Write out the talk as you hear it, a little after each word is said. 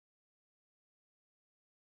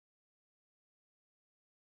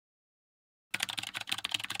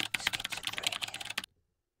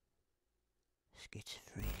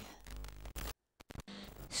Schizophrenia.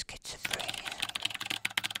 Schizophrenia.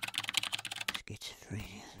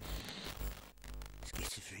 Schizophrenia.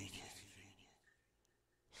 Schizophrenia.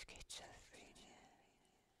 Schizophrenia.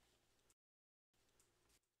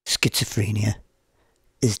 Schizophrenia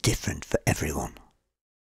is different for everyone.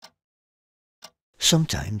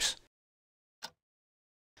 Sometimes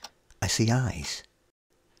I see eyes.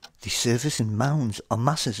 They surface in mounds or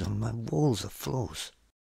masses on my walls or floors.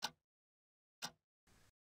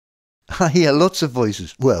 I hear lots of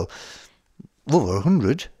voices. Well, over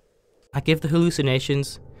 100. I give the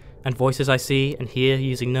hallucinations and voices I see and hear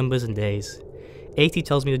using numbers and days. 80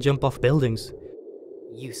 tells me to jump off buildings.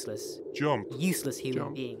 Useless. Jump. Useless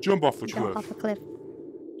human being. Jump off the cliff. Jump off the cliff.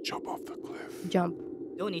 Jump off the cliff. Jump.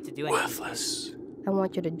 Don't need to do anything. Worthless. I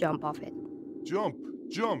want you to jump off it. Jump.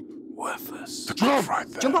 Jump. Worthless. The Jump! cliff right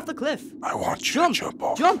there. Jump off the cliff! I want you Jump! to jump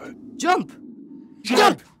off Jump! of it. Jump!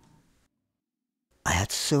 Jump! I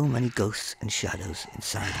had so many ghosts and shadows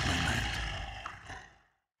inside of my mind.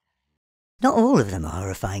 Not all of them are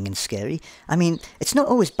horrifying and scary. I mean, it's not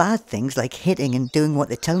always bad things like hitting and doing what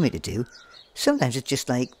they tell me to do. Sometimes it's just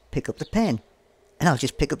like, pick up the pen. And I'll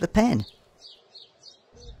just pick up the pen.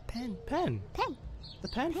 Pen. Pen. The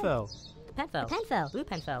pen fell. The pen fell. The pen fell. Blue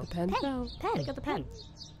pen fell. The pen fell. Pen. Pick up the pen.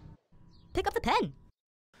 Pick up the pen.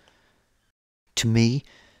 To me,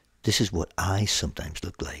 this is what I sometimes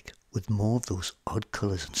look like, with more of those odd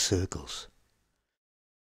colours and circles.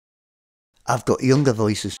 I've got younger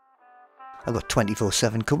voices. I've got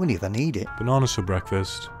 24/7 company if I need it. Bananas for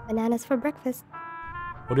breakfast. Bananas for breakfast.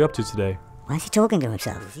 What are you up to today? Why is he talking to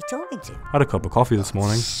himself? Who's he talking to? Had a cup of coffee this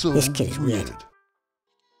morning. So This kid is weird.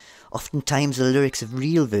 Oftentimes the lyrics of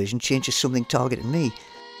real version change to something targeting me.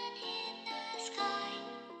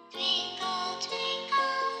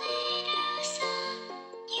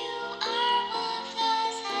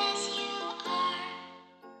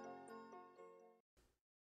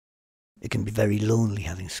 It can be very lonely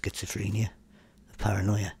having schizophrenia, the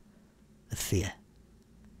paranoia, the fear,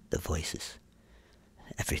 the voices,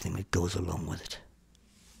 everything that goes along with it.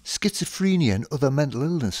 Schizophrenia and other mental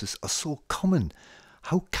illnesses are so common.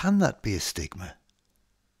 How can that be a stigma?